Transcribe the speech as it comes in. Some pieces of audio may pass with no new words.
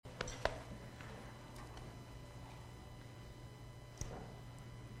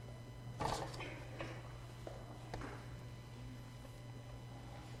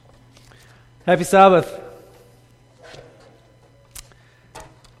Happy Sabbath.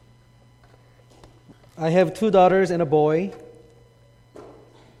 I have 2 daughters and a boy.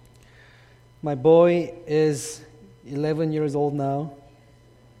 My boy is 11 years old now.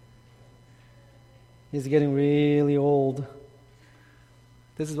 He's getting really old.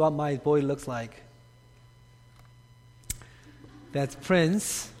 This is what my boy looks like. That's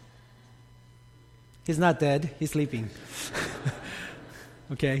Prince. He's not dead. He's sleeping.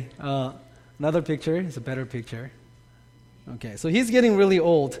 Okay. Another picture is a better picture. Okay, so he's getting really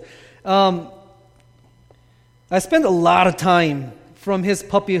old. I spent a lot of time from his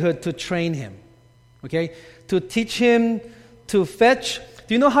puppyhood to train him. Okay, to teach him to fetch.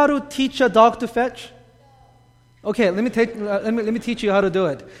 Do you know how to teach a dog to fetch? Okay, let me teach you how to do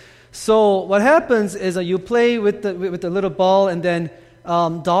it. So what happens is you play with the little ball, and then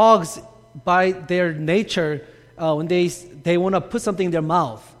dogs, by their nature, when they want to put something in their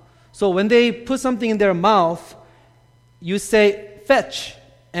mouth. So when they put something in their mouth, you say fetch,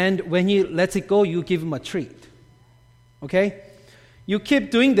 and when he lets it go, you give him a treat. Okay, you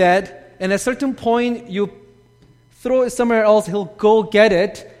keep doing that, and at a certain point, you throw it somewhere else. He'll go get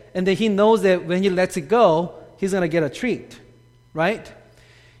it, and then he knows that when he lets it go, he's going to get a treat, right?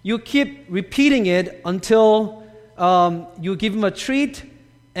 You keep repeating it until you give him a treat,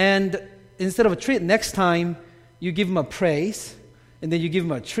 and instead of a treat, next time you give him a praise, and then you give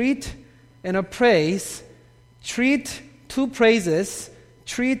him a treat and a praise, treat 2 praises,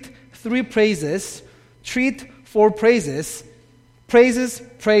 treat 3 praises, treat 4 praises, praises,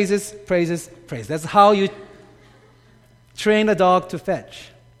 praises, praises, praise. That's how you train a dog to fetch.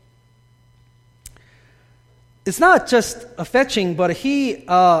 It's not just a fetching, but he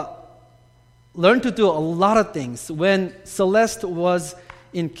learned to do a lot of things. When Celeste was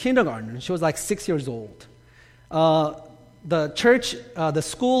in kindergarten, she was like 6 years old. The church, the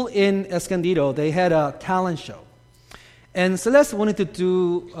school in Escondido, they had a talent show. And Celeste wanted to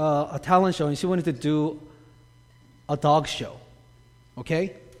do a talent show, and she wanted to do a dog show.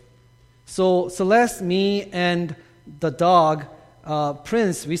 Okay? So Celeste, me, and the dog,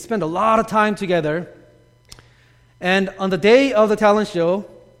 Prince, we spent a lot of time together. And on the day of the talent show,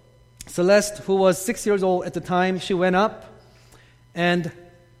 Celeste, who was 6 years old at the time, she went up, and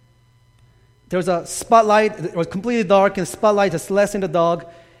there was a spotlight. It was completely dark, and spotlight to Celeste and the dog.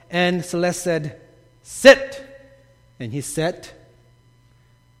 And Celeste said, "Sit." And he sat.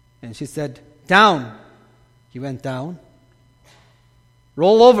 And she said, "Down." He went down.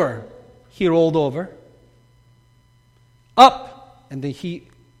 "Roll over." He rolled over. "Up." And then he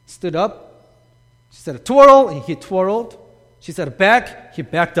stood up. She said, "Twirl." And he twirled. She said, "Back." He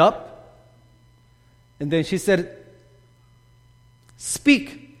backed up. And then she said,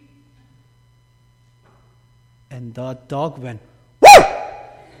 "Speak." And the dog went, "Woo!"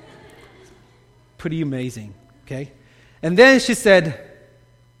 Pretty amazing, okay? And then she said,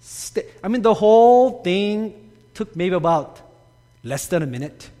 "Stay." The whole thing took maybe about less than a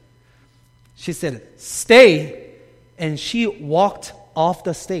minute. She said, "Stay," and she walked off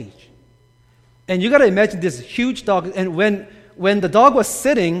the stage. And you got to imagine this huge dog. And when the dog was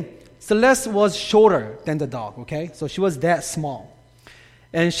sitting, Celeste was shorter than the dog, okay? So she was that small.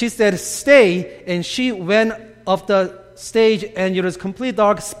 And she said, "Stay," and she went off the stage, and it was complete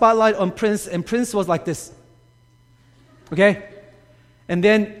dark, spotlight on Prince, and Prince was like this. Okay? And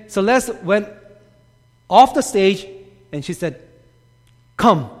then Celeste went off the stage, and she said,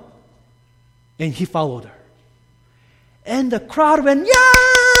 "Come." And he followed her. And the crowd went,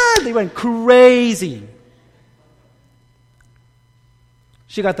 "Yeah!" They went crazy.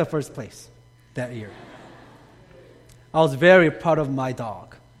 She got the first place that year. I was very proud of my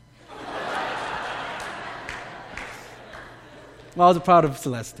dog. Well, I was proud of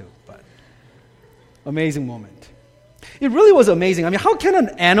Celeste too, but amazing moment. It really was amazing. How can an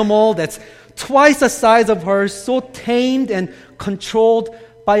animal that's twice the size of her, so tamed and controlled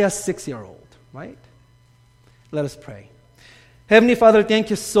by a 6-year-old, right? Let us pray. Heavenly Father, thank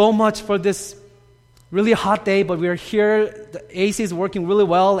you so much for this really hot day, but we're here. The AC is working really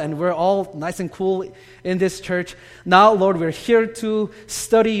well, and we're all nice and cool in this church. Now, Lord, we're here to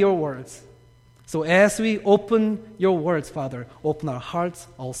study your words. So as we open your words, Father, open our hearts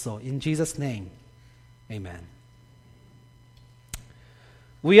also. In Jesus' name, amen.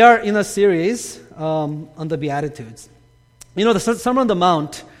 We are in a series on the Beatitudes. The Sermon on the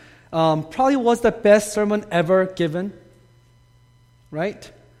Mount probably was the best sermon ever given,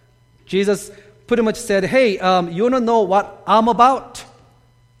 right? Jesus pretty much said, "Hey, you want to know what I'm about?"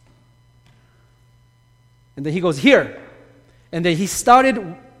 And then he goes, "Here." And then he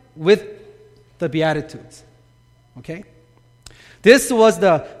started with the Beatitudes. Okay? This was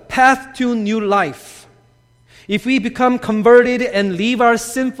the path to new life. If we become converted and leave our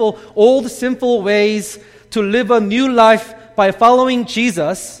old sinful ways to live a new life by following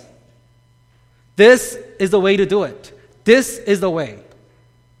Jesus, this is the way to do it. This is the way.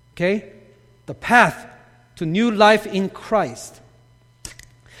 Okay? The path to new life in Christ.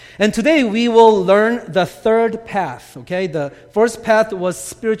 And today we will learn the third path. Okay? The first path was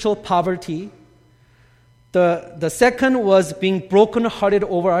spiritual poverty. The second was being brokenhearted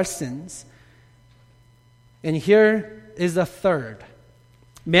over our sins. And here is the third.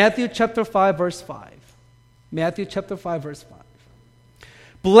 Matthew chapter 5, verse 5. Matthew chapter 5, verse 5.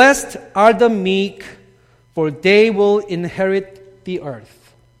 Blessed are the meek, for they will inherit the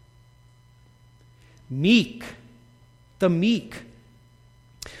earth. Meek. The meek.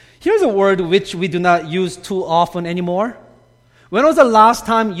 Here's a word which we do not use too often anymore. When was the last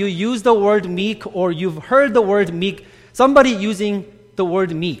time you used the word meek or you've heard the word meek, somebody using the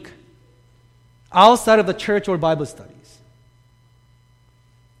word meek outside of the church or Bible studies?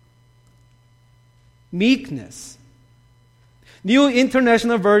 Meekness. New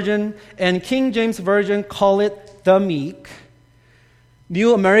International Version and King James Version call it the meek.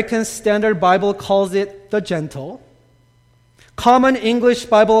 New American Standard Bible calls it the gentle. Common English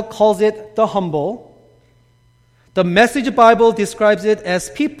Bible calls it the humble. The Message Bible describes it as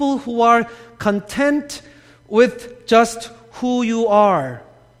people who are content with just who you are,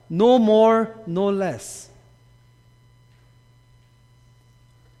 no more, no less.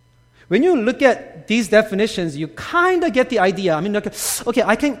 When you look at these definitions, you kind of get the idea. I mean, okay,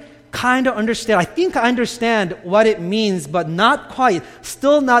 I can kind of understand. I think I understand what it means, but not quite.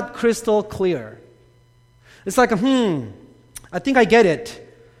 Still not crystal clear. It's like, I think I get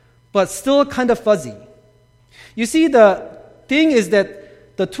it, but still kind of fuzzy. You see, the thing is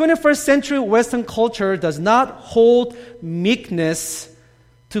that the 21st century Western culture does not hold meekness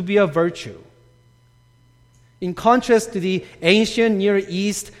to be a virtue. In contrast to the ancient Near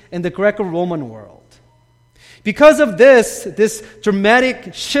East and the Greco-Roman world. Because of this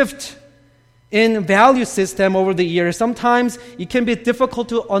dramatic shift in value system over the years, sometimes it can be difficult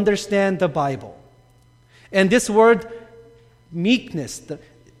to understand the Bible. And this word, meekness,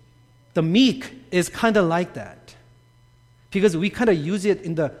 the meek is kind of like that. Because we kind of use it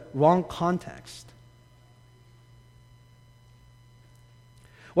in the wrong context.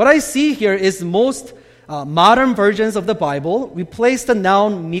 What I see here is most modern versions of the Bible replace the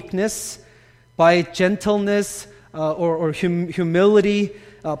noun meekness by gentleness or humility,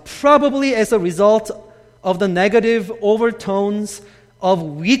 probably as a result of the negative overtones of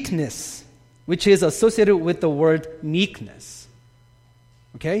weakness, which is associated with the word meekness.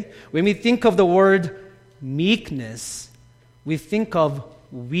 Okay? When we think of the word meekness, we think of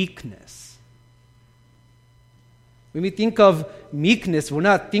weakness. When we think of meekness, we're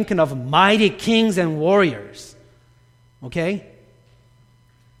not thinking of mighty kings and warriors. Okay?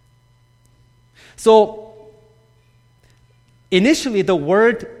 So, initially, the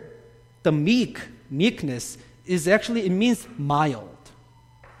word, the meekness, is actually, it means mild.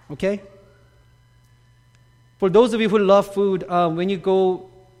 Okay? For those of you who love food, when you go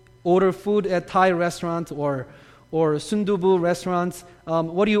order food at Thai restaurants or Sundubu restaurants,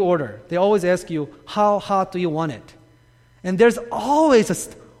 what do you order? They always ask you, how hot do you want it? And there's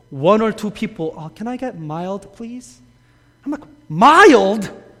always one or two people, can I get mild, please? I'm like, mild?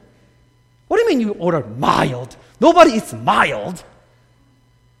 What do you mean you order mild? Nobody eats mild.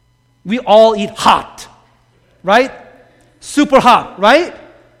 We all eat hot, right? Super hot, right?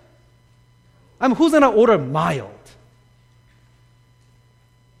 Who's going to order mild?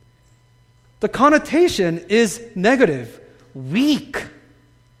 The connotation is negative, weak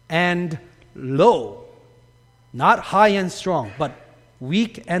and low. Not high and strong, but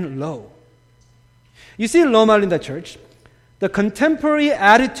weak and low. You see, Loma Linda Church, the contemporary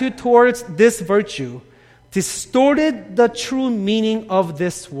attitude towards this virtue distorted the true meaning of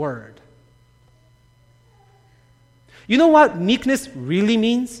this word. You know what meekness really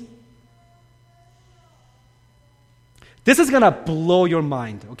means? This is going to blow your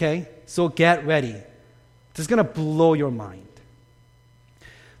mind, okay? So get ready. This is going to blow your mind.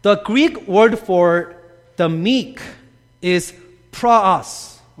 The Greek word for the meek is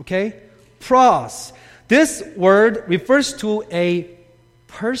praos, okay? Praos. This word refers to a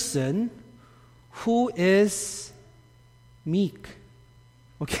person who is meek,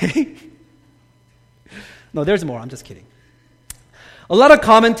 okay? No, there's more. I'm just kidding. A lot of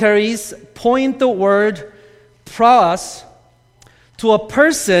commentaries point the word praos to a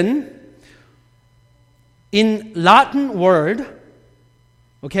person in Latin word,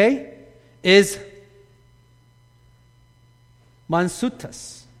 okay, is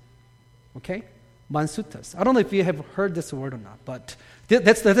mansuetus. Okay? Mansuetas. I don't know if you have heard this word or not, but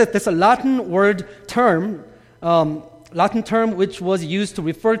that's a Latin word term, which was used to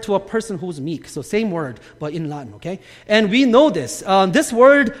refer to a person who's meek. So same word, but in Latin, okay? And we know this. This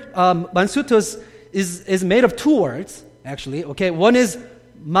word, mansuetas, is made of two words, actually, okay? One is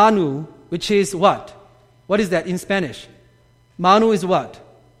manu, which is what? What is that in Spanish? Manu is what?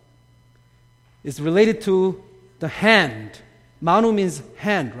 It's related to the hand. Manu means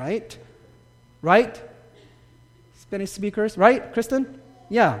hand, right? Right? Spanish speakers, right, Kristen?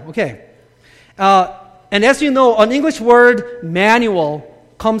 Yeah, okay. And as you know, an English word, manual,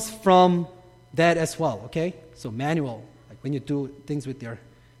 comes from that as well, okay? So manual, like when you do things with your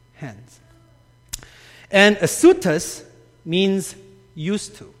hands. And suetas means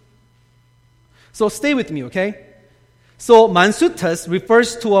used to. So stay with me, okay? So mansuetas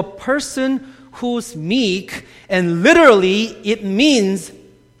refers to a person who's meek, and literally it means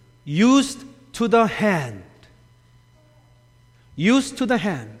used to the hand. Used to the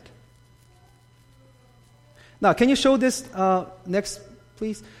hand. Now, can you show this next,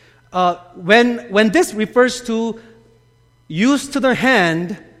 please? When this refers to used to the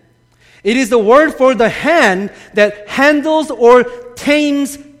hand, it is the word for the hand that handles or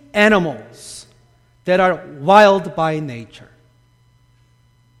tames animals that are wild by nature.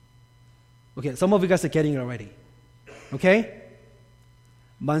 Okay, some of you guys are getting it already. Okay?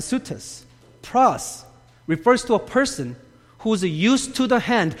 Mansuetas, pras, refers to a person who's used to the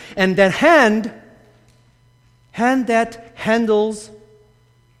hand, and that hand that handles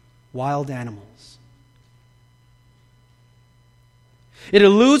wild animals. It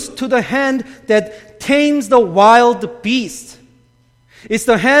alludes to the hand that tames the wild beast. It's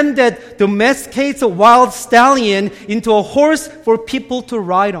the hand that domesticates a wild stallion into a horse for people to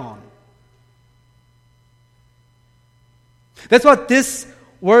ride on. That's what this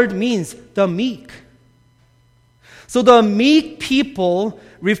word means, the meek. So the meek people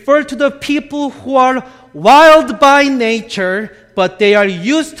refer to the people who are wild by nature, but they are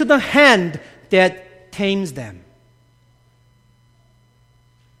used to the hand that tames them.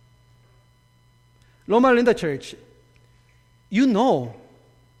 Loma Linda Church, you know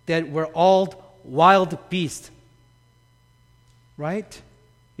that we're all wild beasts, right?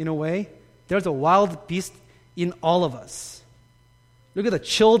 In a way, there's a wild beast in all of us. Look at the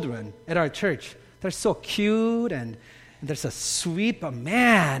children at our church. They're so cute and they're so sweet, but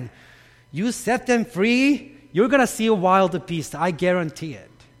man, you set them free, you're going to see a wild beast. I guarantee it.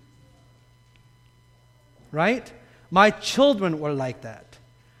 Right? My children were like that.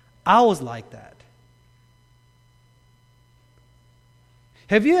 I was like that.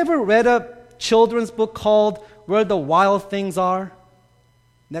 Have you ever read a children's book called Where the Wild Things Are?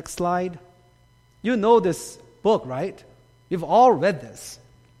 Next slide. You know this book, right? You've all read this.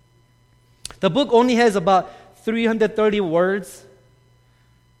 The book only has about 330 words,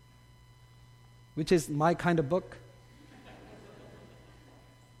 which is my kind of book.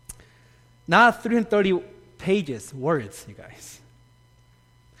 Not 330 pages, words, you guys.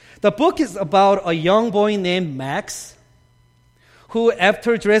 The book is about a young boy named Max, who,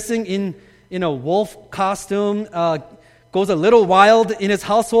 after dressing in a wolf costume, goes a little wild in his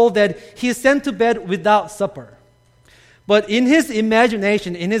household that he is sent to bed without supper. But in his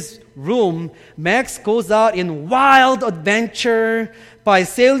imagination, in his room, Max goes out in wild adventure by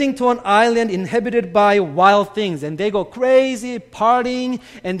sailing to an island inhabited by wild things. And they go crazy, partying,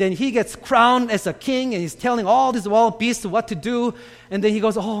 and then he gets crowned as a king, and he's telling all these wild beasts what to do. And then he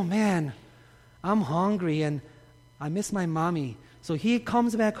goes, oh man, I'm hungry, and I miss my mommy. So he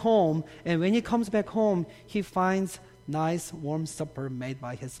comes back home, and when he comes back home, he finds nice warm supper made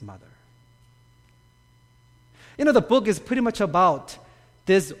by his mother. You know, the book is pretty much about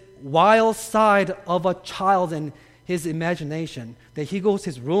this wild side of a child and his imagination, that he goes to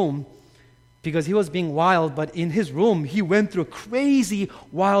his room because he was being wild, but in his room, he went through a crazy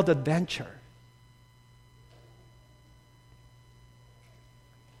wild adventure.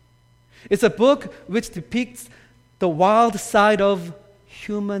 It's a book which depicts the wild side of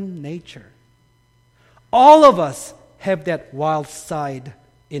human nature. All of us have that wild side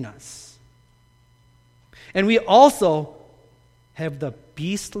in us. And we also have the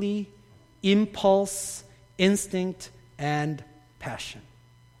beastly impulse, instinct, and passion.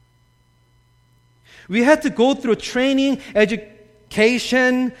 We had to go through training,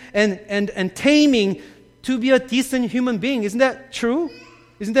 education, and taming to be a decent human being. Isn't that true?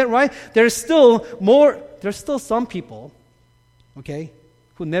 Isn't that right? There's still some people, okay,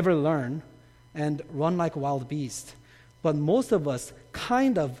 who never learn and run like wild beasts. But most of us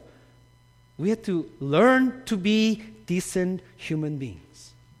we have to learn to be decent human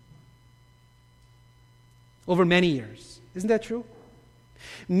beings. over many years. Isn't that true?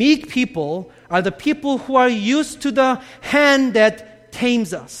 Meek people are the people who are used to the hand that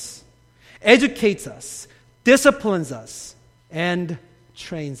tames us, educates us, disciplines us, and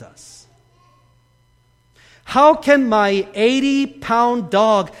trains us. How can my 80-pound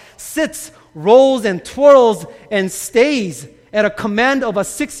dog sits, rolls, and twirls and stays at a command of a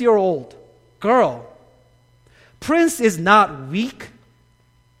 6-year-old girl? Prince is not weak.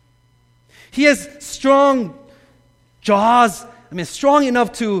 He has strong jaws, strong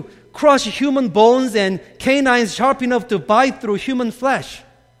enough to crush human bones and canines sharp enough to bite through human flesh.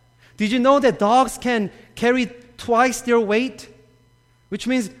 Did you know that dogs can carry twice their weight? Which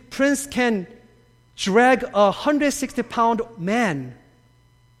means Prince can drag a 160-pound man.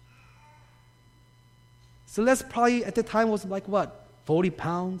 So that's probably at the time was like what? 40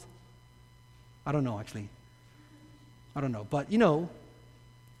 pounds? I don't know actually. I don't know. But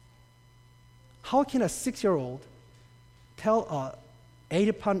how can a 6-year-old tell a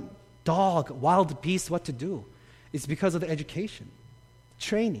 80-pound dog, wild beast what to do? It's because of the education,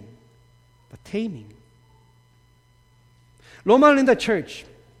 training, the taming. Loma Linda Church,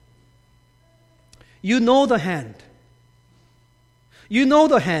 you know the hand. You know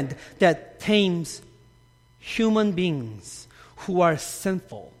the hand that tames human beings who are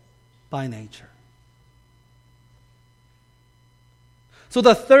sinful by nature. So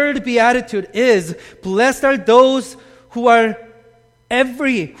the third beatitude is, blessed are those who have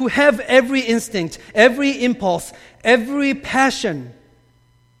every instinct, every impulse, every passion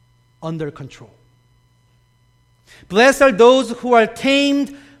under control. Blessed are those who are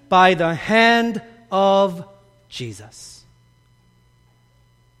tamed by the hand of Jesus.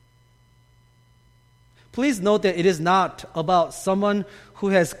 Please note that it is not about someone who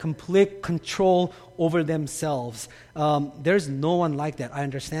has complete control over themselves. There's no one like that. I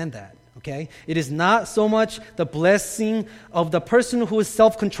understand that. Okay? It is not so much the blessing of the person who is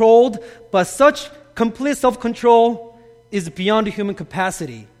self-controlled, but such complete self-control is beyond human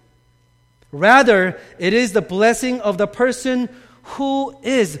capacity. Rather, it is the blessing of the person who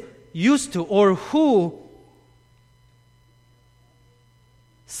is used to or who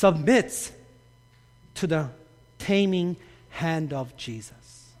submits to the taming hand of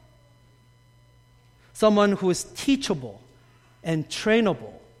Jesus. Someone who is teachable and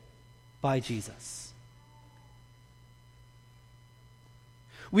trainable by Jesus.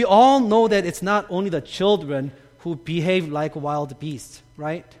 We all know that it's not only the children who behave like wild beasts,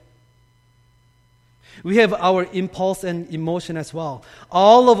 right? We have our impulse and emotion as well.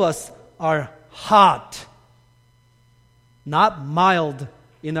 All of us are hot, not mild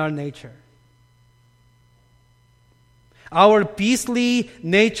in our nature. Our beastly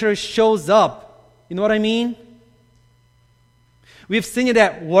nature shows up. You know what I mean? We've seen it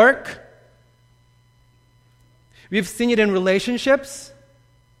at work. We've seen it in relationships.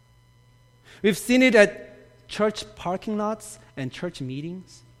 We've seen it at church parking lots and church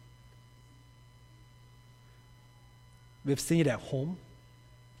meetings. We've seen it at home.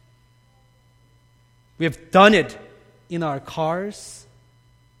 We've done it in our cars,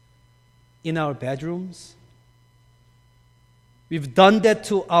 in our bedrooms. We've done that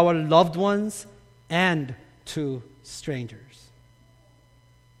to our loved ones and to strangers.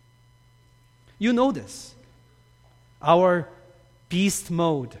 You know this. Our beast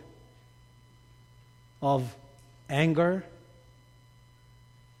mode of anger,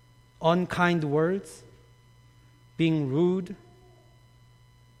 unkind words, being rude,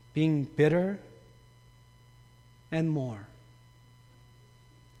 being bitter, and more.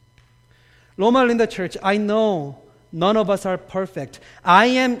 Loma Linda Church, I know none of us are perfect. I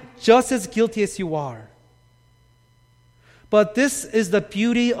am just as guilty as you are. But this is the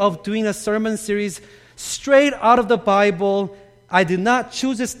beauty of doing a sermon series straight out of the Bible. I did not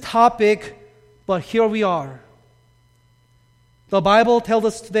choose this topic, but here we are. The Bible tells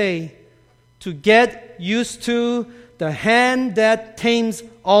us today to get used to the hand that tames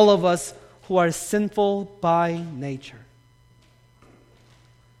all of us who are sinful by nature.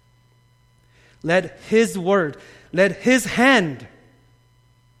 Let His word, let His hand,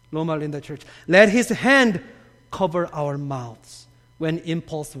 Loma Linda Church, let His hand cover our mouths when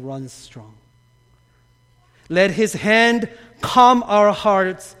impulse runs strong. Let His hand calm our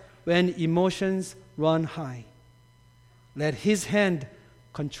hearts when emotions run high. Let His hand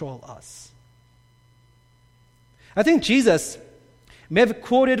control us. I think Jesus may have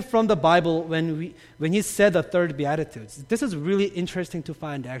quoted from the Bible when He said the third Beatitudes. This is really interesting to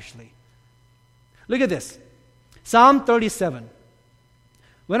find, actually. Look at this. Psalm 37.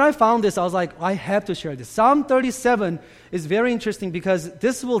 When I found this, I was like, I have to share this. Psalm 37 is very interesting because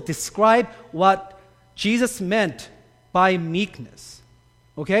this will describe what Jesus meant by meekness.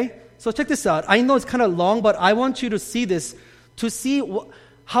 Okay? So check this out. I know it's kind of long, but I want you to see this, to see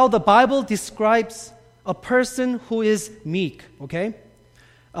how the Bible describes a person who is meek. Okay?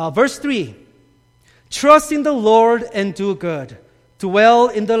 Verse 3. Trust in the Lord and do good. Dwell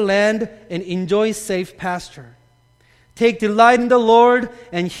in the land and enjoy safe pasture. Take delight in the Lord,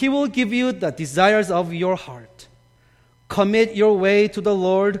 and He will give you the desires of your heart. Commit your way to the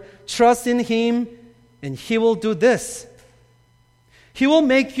Lord. Trust in Him, and He will do this. He will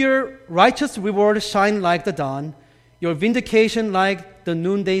make your righteous reward shine like the dawn, your vindication like the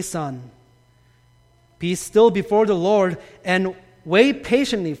noonday sun. Be still before the Lord and wait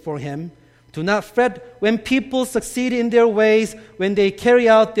patiently for Him. Do not fret when people succeed in their ways, when they carry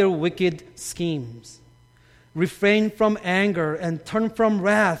out their wicked schemes. Refrain from anger and turn from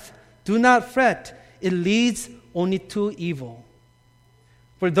wrath. Do not fret. It leads only to evil.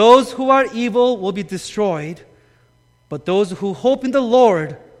 For those who are evil will be destroyed, but those who hope in the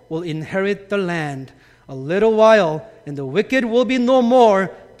Lord will inherit the land. A little while, and the wicked will be no more.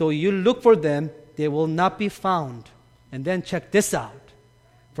 Though you look for them, they will not be found. And then check this out.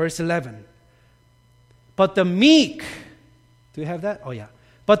 Verse 11. But the meek, do you have that? Oh yeah.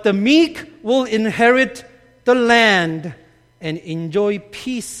 But the meek will inherit the land and enjoy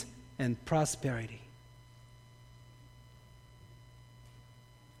peace and prosperity.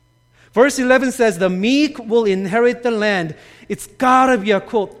 Verse 11 says, the meek will inherit the land. It's gotta be a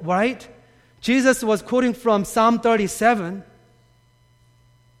quote, right? Jesus was quoting from Psalm 37.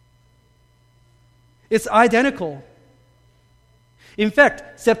 It's identical. In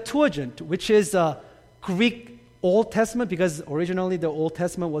fact, Septuagint, which is a Greek Old Testament, because originally the Old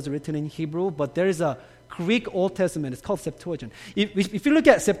Testament was written in Hebrew, but there is a Greek Old Testament. It's called Septuagint. If you look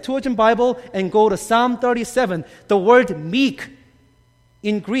at Septuagint Bible and go to Psalm 37, the word meek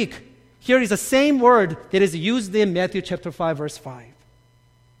in Greek, here is the same word that is used in Matthew chapter 5, verse 5.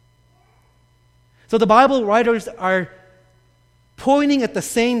 So the Bible writers are pointing at the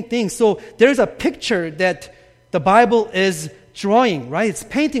same thing. So there's a picture that the Bible is drawing, right? It's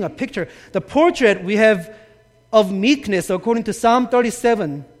painting a picture. The portrait we have of meekness, according to Psalm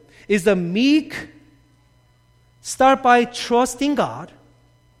 37, is the meek start by trusting God.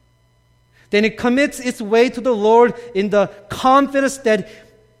 Then it commits its way to the Lord in the confidence that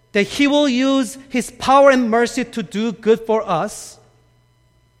He will use His power and mercy to do good for us.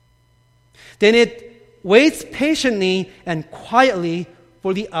 Then it waits patiently and quietly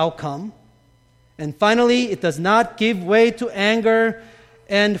for the outcome. And finally, it does not give way to anger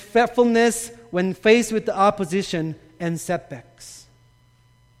and fretfulness when faced with the opposition and setbacks.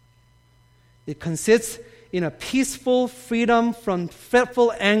 It consists in a peaceful freedom from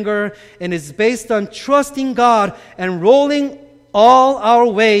fretful anger and is based on trusting God and rolling all our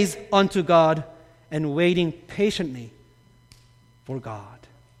ways unto God and waiting patiently for God.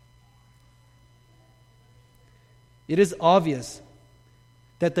 It is obvious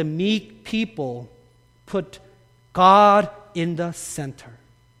that the meek people put God in the center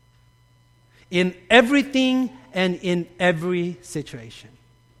in everything and in every situation.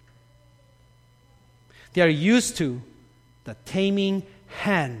 They are used to the taming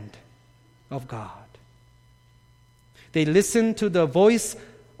hand of God. They listen to the voice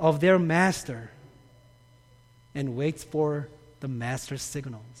of their master and wait for the master's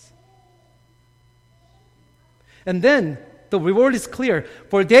signals. And then the reward is clear,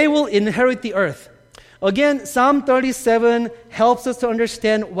 for they will inherit the earth. Again, Psalm 37 helps us to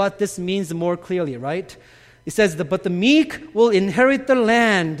understand what this means more clearly, right? It says, but the meek will inherit the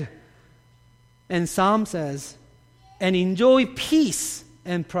land. And Psalm says, and enjoy peace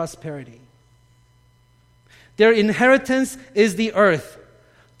and prosperity. Their inheritance is the earth,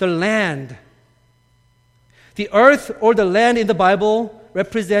 the land. The earth or the land in the Bible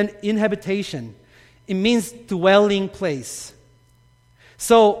represent inhabitation. It means dwelling place.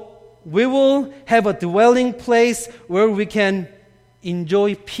 So we will have a dwelling place where we can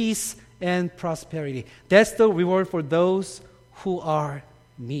enjoy peace and prosperity. That's the reward for those who are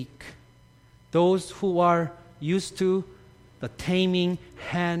meek, those who are used to the taming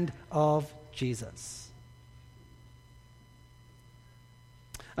hand of Jesus.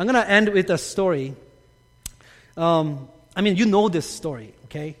 I'm going to end with a story. You know this story,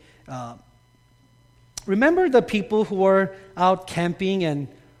 okay? Remember the people who were out camping and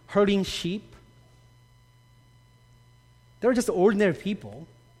herding sheep? They were just ordinary people.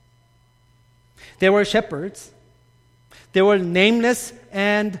 They were shepherds. They were nameless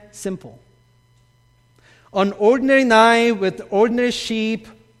and simple. An ordinary night with ordinary sheep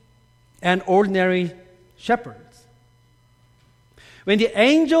and ordinary shepherds. When the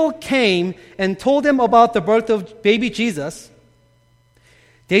angel came and told them about the birth of baby Jesus,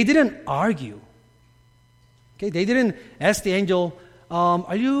 they didn't argue. Okay, they didn't ask the angel,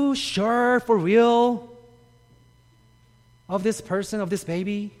 are you sure for real of this person, of this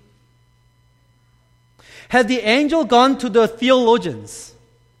baby? Had the angel gone to the theologians,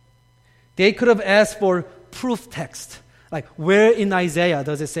 they could have asked for proof text. Like, where in Isaiah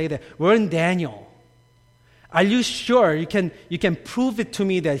does it say that? Where in Daniel? Are you sure you can prove it to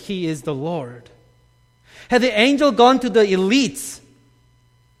me that he is the Lord? Had the angel gone to the elites,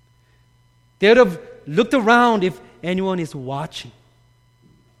 they would have looked around if anyone is watching.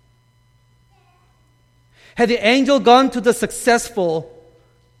 Had the angel gone to the successful,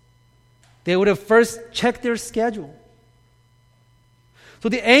 they would have first checked their schedule. So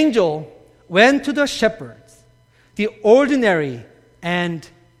the angel went to the shepherds, the ordinary and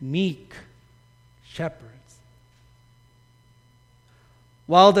meek shepherds.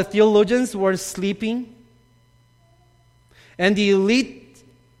 While the theologians were sleeping and the elite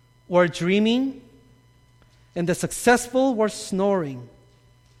were dreaming and the successful were snoring,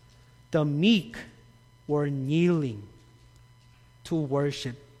 the meek were kneeling to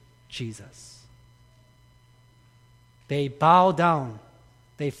worship Jesus. They bowed down.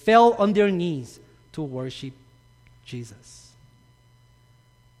 They fell on their knees to worship Jesus.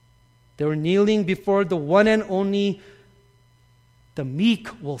 They were kneeling before the one and only the meek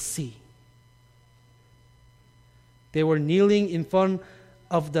will see. They were kneeling in front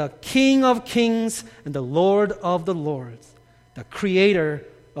of the King of Kings and the Lord of the Lords, the Creator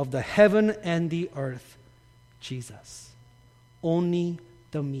of the heaven and the earth, Jesus. Only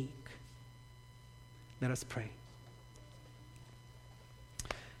the meek. Let us pray.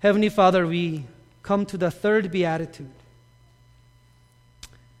 Heavenly Father, we come to the third beatitude.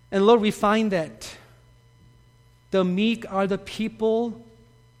 And Lord, we find that the meek are the people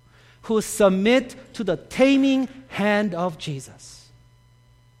who submit to the taming hand of Jesus.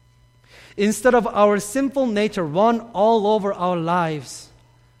 Instead of our sinful nature run all over our lives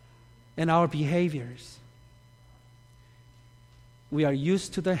and our behaviors, we are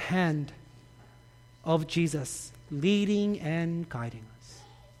used to the hand of Jesus leading and guiding us.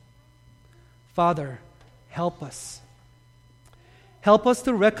 Father, help us. Help us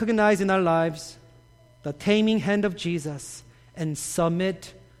to recognize in our lives the taming hand of Jesus and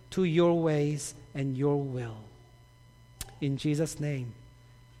submit to your ways and your will. In Jesus' name,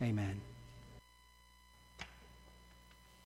 amen.